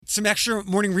some extra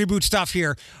morning reboot stuff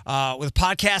here with a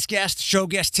podcast guest, show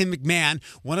guest Tim McMahon,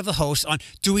 one of the hosts on,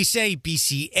 do we say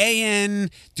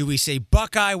BCAN? Do we say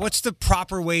Buckeye? What's the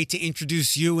proper way to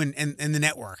introduce you and the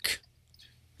network?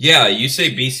 Yeah, you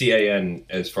say BCAN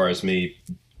as far as me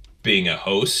being a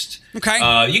host.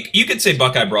 Okay. You could say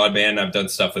Buckeye Broadband. I've done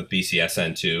stuff with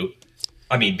BCSN too.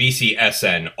 I mean,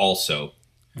 BCSN also.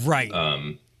 Right.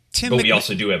 But we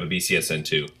also do have a BCSN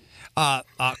too.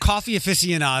 Coffee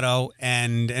aficionado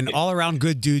and an all-around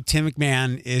good dude, Tim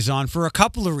McMahon, is on for a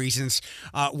couple of reasons.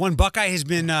 One, Buckeye has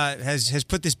been has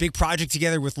put this big project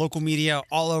together with local media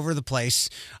all over the place,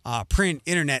 print,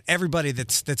 internet, everybody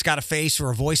that's got a face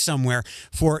or a voice somewhere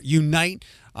for Unite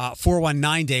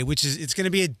 419 Day, which is it's going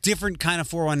to be a different kind of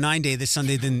 419 Day this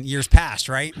Sunday than years past,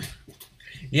 right?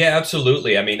 Yeah,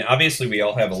 absolutely. I mean, obviously, we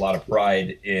all have a lot of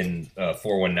pride in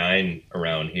 419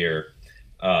 around here.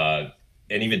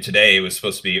 And even today, it was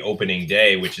supposed to be opening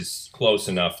day, which is close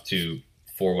enough to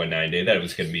 419 Day that it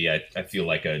was going to be, I feel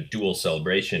like, a dual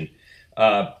celebration.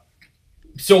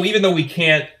 So even though we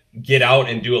can't get out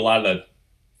and do a lot of the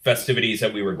festivities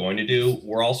that we were going to do,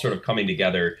 we're all sort of coming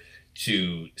together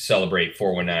to celebrate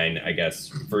 419, I guess,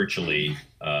 virtually.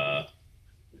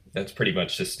 That's pretty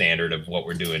much the standard of what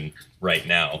we're doing right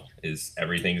now, is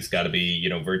everything's got to be,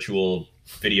 virtual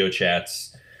video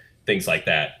chats, things like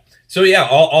that. So yeah,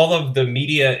 all of the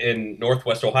media in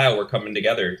Northwest Ohio were coming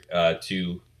together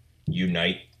to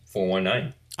unite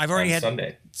 419. I've already had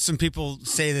Sunday. Some people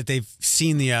say that they've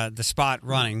seen the spot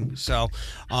running. So,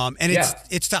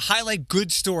 it's to highlight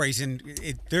good stories, and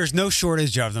there's no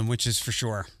shortage of them, which is for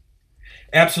sure.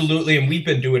 Absolutely, and we've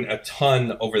been doing a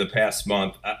ton over the past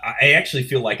month. I actually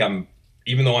feel like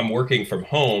even though I'm working from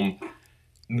home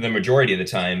the majority of the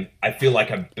time, I feel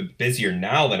like I'm busier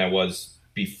now than I was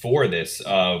before this.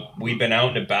 We've been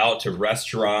out and about to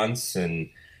restaurants, and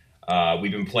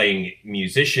we've been playing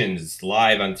musicians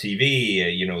live on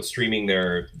TV, streaming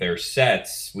their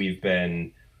sets. We've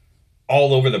been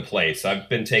all over the place. I've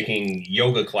been taking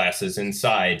yoga classes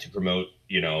inside to promote,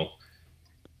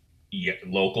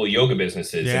 local yoga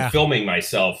businesses and filming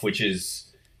myself, which is,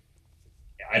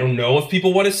 I don't know if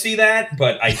people want to see that,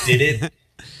 but I did it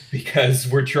because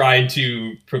we're trying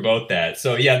to promote that.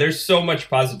 So yeah, there's so much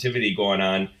positivity going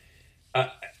on.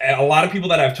 A lot of people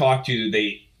that I've talked to,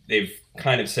 they've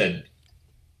kind of said,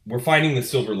 we're finding the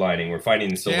silver lining. We're finding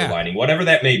the silver lining, whatever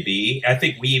that may be. I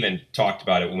think we even talked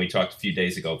about it when we talked a few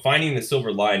days ago, finding the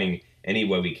silver lining any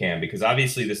way we can, because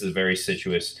obviously this is very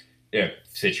situous.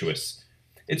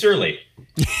 It's early.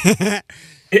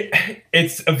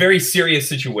 It's a very serious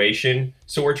situation.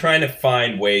 So we're trying to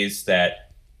find ways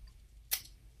that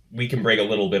we can bring a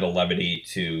little bit of levity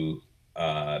to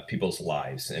people's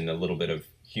lives, and a little bit of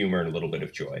humor and a little bit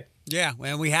of joy. Yeah,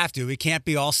 well, we have to. We can't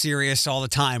be all serious all the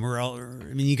time.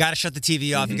 You got to shut the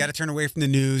TV off. Mm-hmm. You got to turn away from the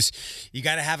news. You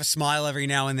got to have a smile every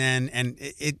now and then. And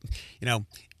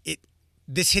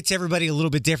this hits everybody a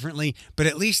little bit differently, but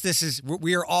at least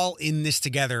we are all in this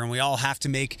together, and we all have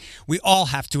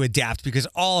to adapt, because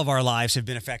all of our lives have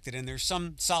been affected, and there's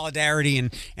some solidarity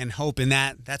and hope in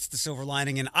that. That's the silver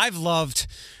lining. And I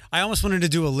almost wanted to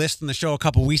do a list on the show a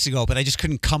couple weeks ago, but I just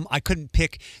couldn't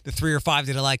pick the 3 or 5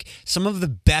 that I like. Some of the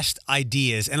best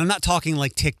ideas, and I'm not talking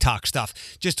like TikTok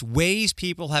stuff, just ways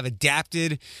people have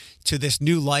adapted to this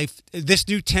new life, this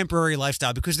new temporary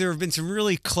lifestyle, because there have been some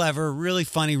really clever, really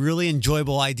funny, really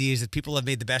enjoyable ideas that people have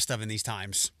made the best of in these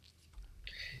times.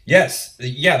 Yes.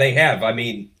 Yeah, they have. I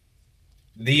mean,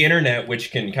 the internet,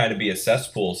 which can kind of be a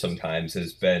cesspool sometimes,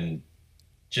 has been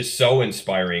just so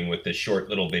inspiring with the short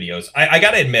little videos. I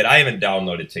got to admit, I haven't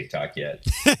downloaded TikTok yet.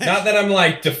 Not that I'm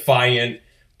like defiant,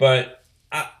 but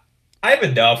I have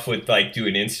enough with like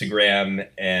doing Instagram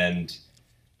and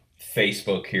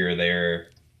Facebook here or there.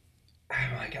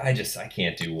 I'm like, I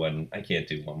can't do one. I can't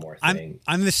do one more thing.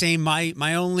 I'm the same.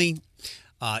 My only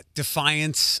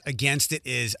defiance against it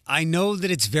is I know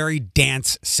that it's very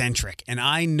dance centric, and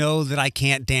I know that I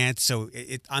can't dance, so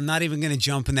I'm not even going to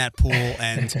jump in that pool.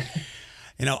 And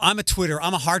I'm a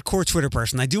hardcore Twitter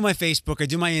person. I do my Facebook, I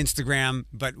do my Instagram,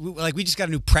 but we just got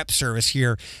a new prep service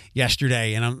here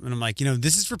yesterday, and I'm like,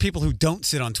 this is for people who don't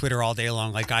sit on Twitter all day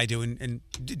long like I do. And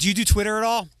do you do Twitter at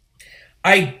all?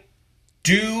 I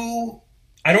do.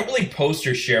 I don't really post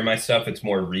or share my stuff. It's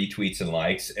more retweets and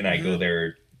likes, and I go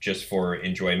there just for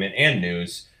enjoyment and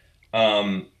news.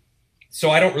 So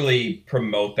I don't really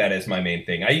promote that as my main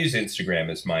thing. I use Instagram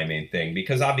as my main thing,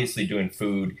 because obviously doing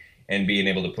food and being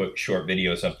able to put short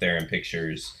videos up there and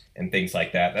pictures and things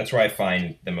like that, that's where I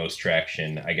find the most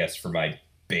traction, I guess, for my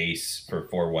base for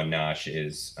 41 Nosh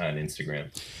is on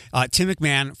Instagram. Tim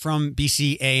McMahon from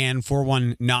BCAN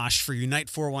 41 Nosh for Unite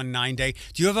 419 Day.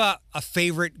 Do you have a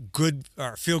favorite good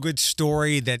or feel good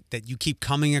story that you keep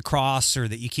coming across or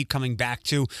that you keep coming back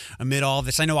to amid all of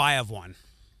this? I know I have one.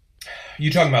 You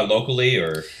talking about locally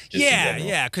or just in general?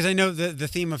 Yeah, because I know the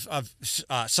theme of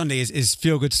Sunday is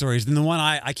feel good stories. And the one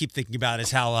I keep thinking about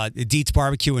is how Dietz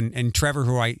Barbecue and Trevor,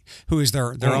 who is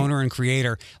their owner and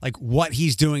creator, like what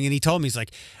he's doing. And he told me, he's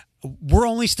like, we're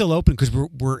only still open because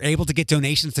we're able to get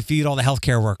donations to feed all the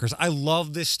healthcare workers. I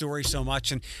love this story so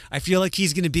much, and I feel like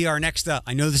he's going to be our next.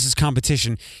 I know this is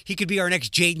competition. He could be our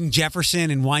next Jaden Jefferson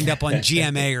and wind up on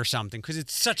GMA or something because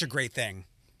it's such a great thing.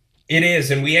 It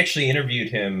is, and we actually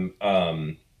interviewed him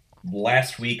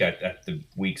last week. The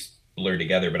weeks blur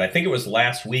together, but I think it was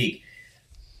last week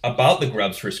about the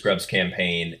Grubs for Scrubs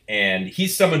campaign. And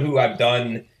he's someone who I've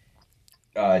done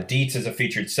Dietz as a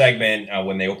featured segment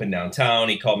when they opened downtown.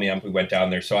 He called me up. We went down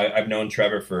there. So I've known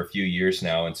Trevor for a few years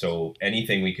now, and so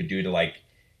anything we could do to like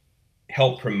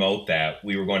help promote that,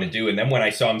 we were going to do. And then when I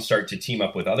saw him start to team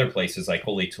up with other places like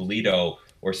Holy Toledo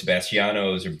or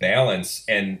Sebastiano's or Balance,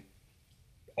 and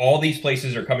all these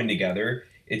places are coming together.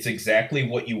 It's exactly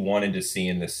what you wanted to see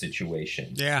in this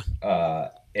situation. Yeah.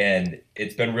 And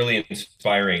it's been really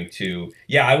inspiring to,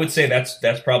 I would say that's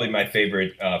probably my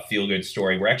favorite feel-good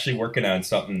story. We're actually working on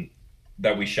something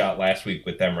that we shot last week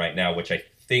with them right now, which I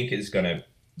think is going to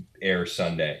air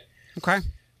Sunday. Okay.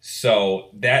 So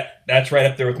that's right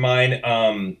up there with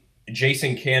mine.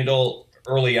 Jason Candle,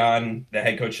 early on, the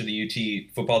head coach of the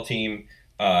UT football team,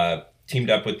 teamed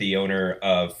up with the owner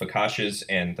of Fakashas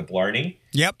and the Blarney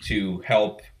to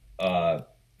help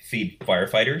feed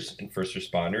firefighters and first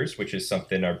responders, which is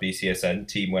something our BCSN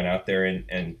team went out there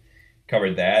and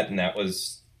covered that. And that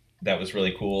was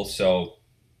really cool. So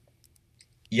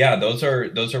those are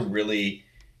really,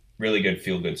 really good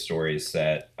feel-good stories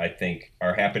that I think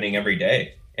are happening every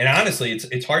day. And honestly,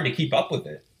 it's hard to keep up with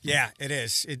it. Yeah, it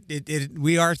is.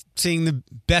 We are seeing the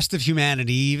best of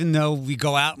humanity, even though we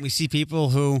go out and we see people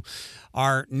who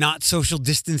are not social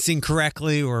distancing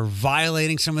correctly or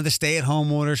violating some of the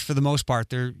stay-at-home orders for the most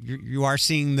part. You are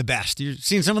seeing the best. You're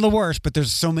seeing some of the worst, but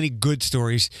there's so many good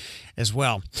stories as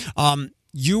well.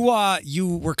 You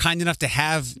were kind enough to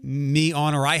have me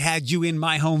on, or I had you in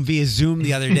my home via Zoom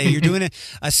the other day. You're doing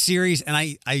a series, and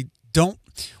I don't.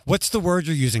 What's the word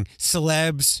you're using?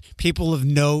 Celebs, people of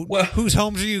note. Well, whose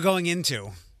homes are you going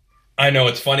into? I know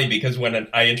it's funny because when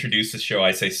I introduce the show,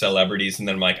 I say celebrities, and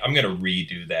then I'm like, I'm going to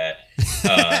redo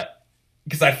that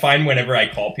because I find whenever I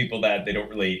call people that,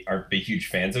 they aren't big huge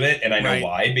fans of it, and I know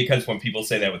why. Because when people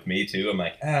say that with me too, I'm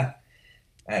like, I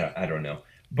don't know.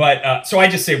 But so I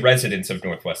just say residents of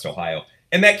Northwest Ohio,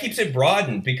 and that keeps it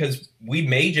broadened because we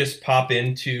may just pop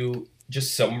into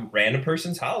just some random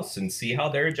person's house and see how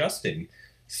they're adjusting.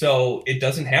 So it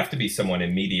doesn't have to be someone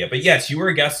in media. But yes, you were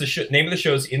a guest. The name of the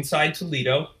show is Inside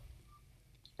Toledo.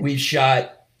 We've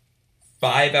shot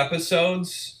 5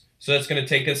 episodes. So that's going to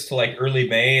take us to like early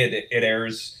May. It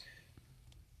airs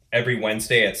every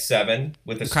Wednesday at 7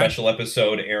 with a special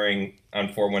episode airing on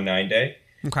 419 Day.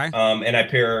 Okay. And I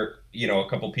pair, a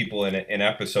couple people in an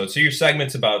episode. So your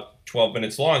segment's about 12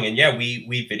 minutes long. And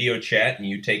we video chat and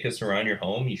you take us around your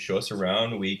home. You show us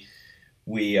around. We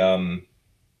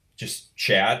just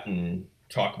chat and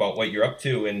talk about what you're up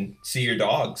to and see your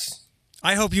dogs.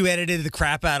 I hope you edited the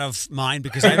crap out of mine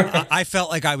because I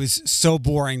felt like I was so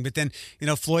boring. But then,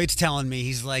 Floyd's telling me,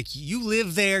 he's like, you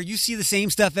live there. You see the same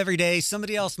stuff every day.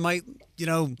 Somebody else might,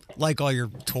 like all your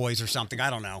toys or something. I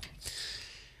don't know.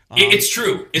 It's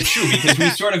true. It's true because we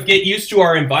sort of get used to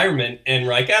our environment and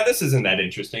we're like, this isn't that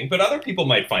interesting. But other people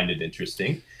might find it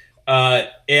interesting. I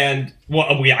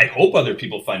hope other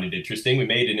people find it interesting. We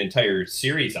made an entire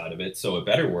series out of it, so it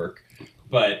better work.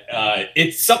 But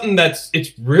it's something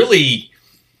it's really,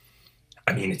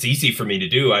 it's easy for me to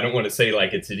do. I don't want to say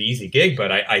like it's an easy gig,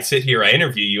 but I sit here, I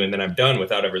interview you, and then I'm done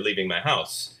without ever leaving my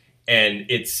house. And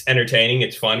it's entertaining.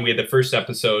 It's fun. We had the first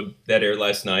episode that aired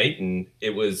last night, and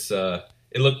it was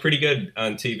it looked pretty good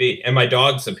on TV. And my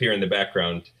dogs appear in the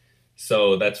background,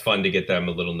 so that's fun to get them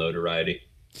a little notoriety.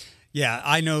 Yeah,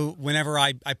 I know whenever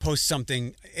I post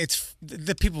something, it's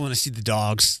the people want to see the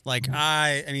dogs. Like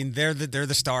they're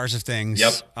the stars of things.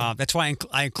 Yep. That's why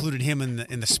I included him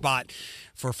in the spot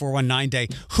for 419 Day.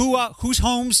 Whose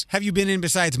homes have you been in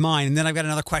besides mine? And then I've got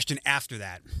another question after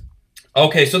that.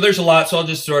 Okay, so there's a lot. So I'll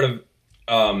just sort of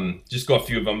just go a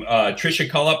few of them. Trisha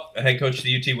Cullup, head coach of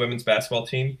the UT women's basketball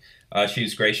team.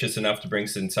 She's gracious enough to bring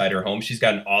us inside her home. She's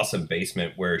got an awesome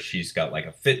basement where she's got like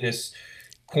a fitness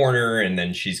corner, and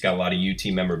then she's got a lot of UT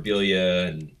memorabilia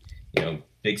and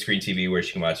big screen TV where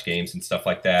she can watch games and stuff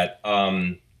like that.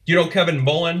 You know Kevin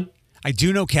Mullen? I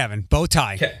do know Kevin. Bow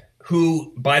tie.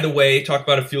 Who, by the way, talk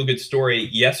about a feel-good story.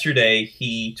 Yesterday,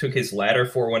 he took his Ladder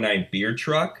 419 beer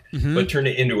truck, but turned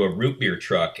it into a root beer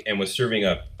truck and was serving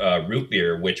up root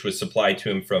beer, which was supplied to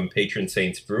him from Patron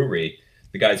Saints Brewery.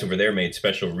 The guys over there made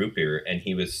special root beer, and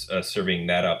he was serving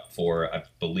that up for, I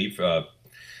believe,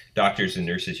 doctors and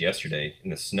nurses yesterday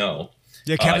in the snow.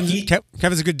 Yeah,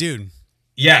 Kevin's a good dude.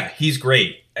 Yeah, he's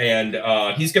great. And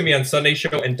he's going to be on Sunday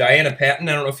show. And Diana Patton,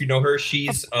 I don't know if you know her.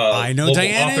 She's I know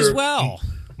Diana author, as well.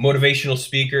 Motivational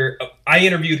speaker. I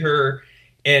interviewed her,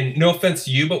 and no offense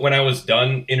to you, but when I was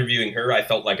done interviewing her, I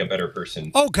felt like a better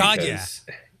person. Oh, God, yeah.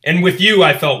 And with you,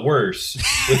 I felt worse.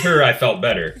 With her, I felt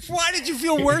better. Why did you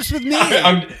feel worse with me?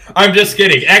 I'm just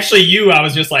kidding. Actually, I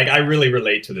was just like, I really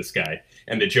relate to this guy.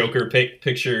 And the Joker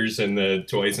pictures and the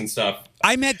toys and stuff.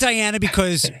 I met Diana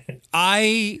because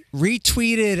I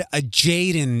retweeted a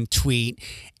Jaden tweet,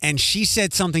 and she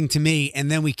said something to me,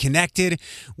 and then we connected.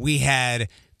 We had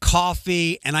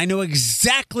coffee, and I know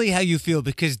exactly how you feel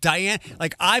because Diana,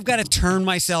 like, I've got to turn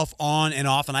myself on and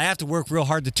off, and I have to work real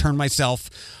hard to turn myself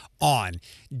on.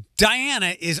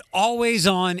 Diana is always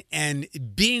on, and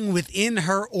being within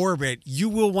her orbit, you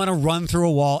will want to run through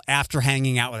a wall after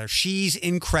hanging out with her. She's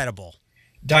incredible.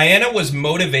 Diana was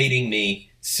motivating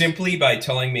me simply by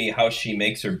telling me how she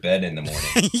makes her bed in the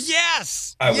morning.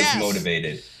 Yes! I was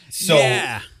motivated. So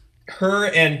her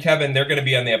and Kevin, they're going to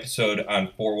be on the episode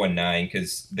on 419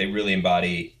 because they really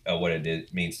embody what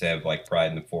it means to have like pride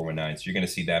in the 419. So you're going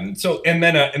to see them. So and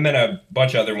then a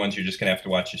bunch of other ones. You're just going to have to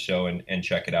watch the show and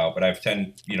check it out. But I have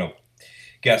 10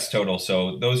 guests total.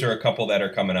 So those are a couple that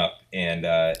are coming up, and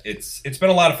it's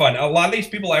been a lot of fun. A lot of these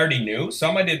people I already knew.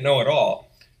 Some I didn't know at all.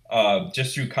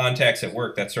 Just through contacts at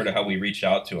work. That's sort of how we reached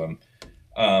out to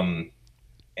them.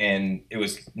 And it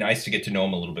was nice to get to know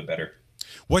him a little bit better.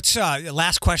 What's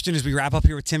last question as we wrap up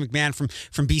here with Tim McMahon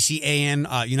from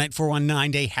BCAN, Unite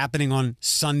 419 Day happening on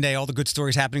Sunday, all the good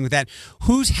stories happening with that.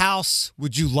 Whose house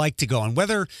would you like to go on,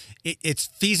 whether it's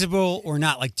feasible or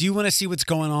not? Like, do you want to see what's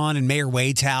going on in Mayor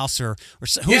Wade's house or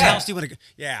whose house do you want to go?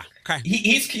 Yeah. Okay.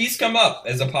 He's come up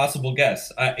as a possible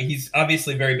guest. He's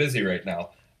obviously very busy right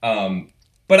now.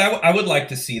 But I would like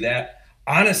to see that.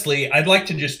 Honestly, I'd like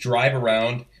to just drive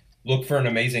around, look for an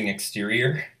amazing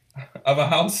exterior of a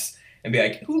house, and be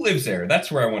like, who lives there?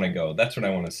 That's where I want to go. That's what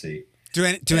I want to see. Do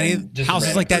any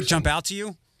houses like that jump out to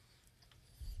you?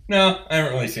 No, I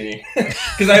haven't really seen any.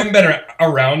 Because I haven't been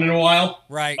around in a while.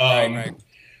 Right.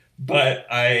 But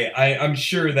I'm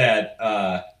sure that,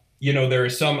 there are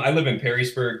some. I live in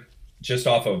Perrysburg, just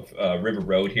off of River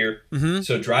Road here. Mm-hmm.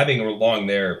 So driving along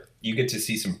there, you get to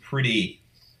see some pretty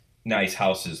nice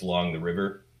houses along the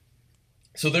river.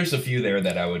 So there's a few there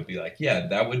that I would be like, yeah,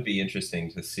 that would be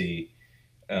interesting to see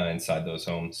inside those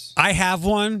homes. I have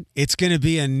one. It's going to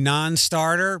be a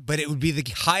non-starter, but it would be the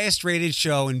highest rated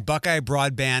show in Buckeye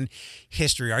Broadband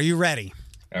history. Are you ready?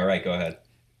 All right, go ahead.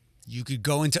 You could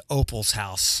go into Opal's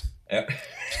house.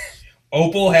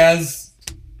 Opal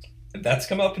that's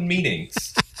come up in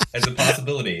meetings as a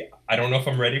possibility. I don't know if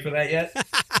I'm ready for that yet.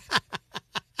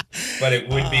 But it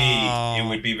would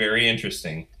be very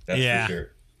interesting. That's for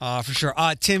sure. For sure.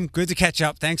 Tim, good to catch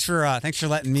up. Thanks for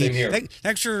letting me. Same here.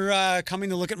 Thanks for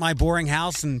coming to look at my boring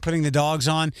house and putting the dogs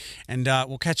on. And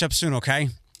we'll catch up soon. Okay.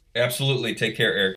 Absolutely. Take care, Eric.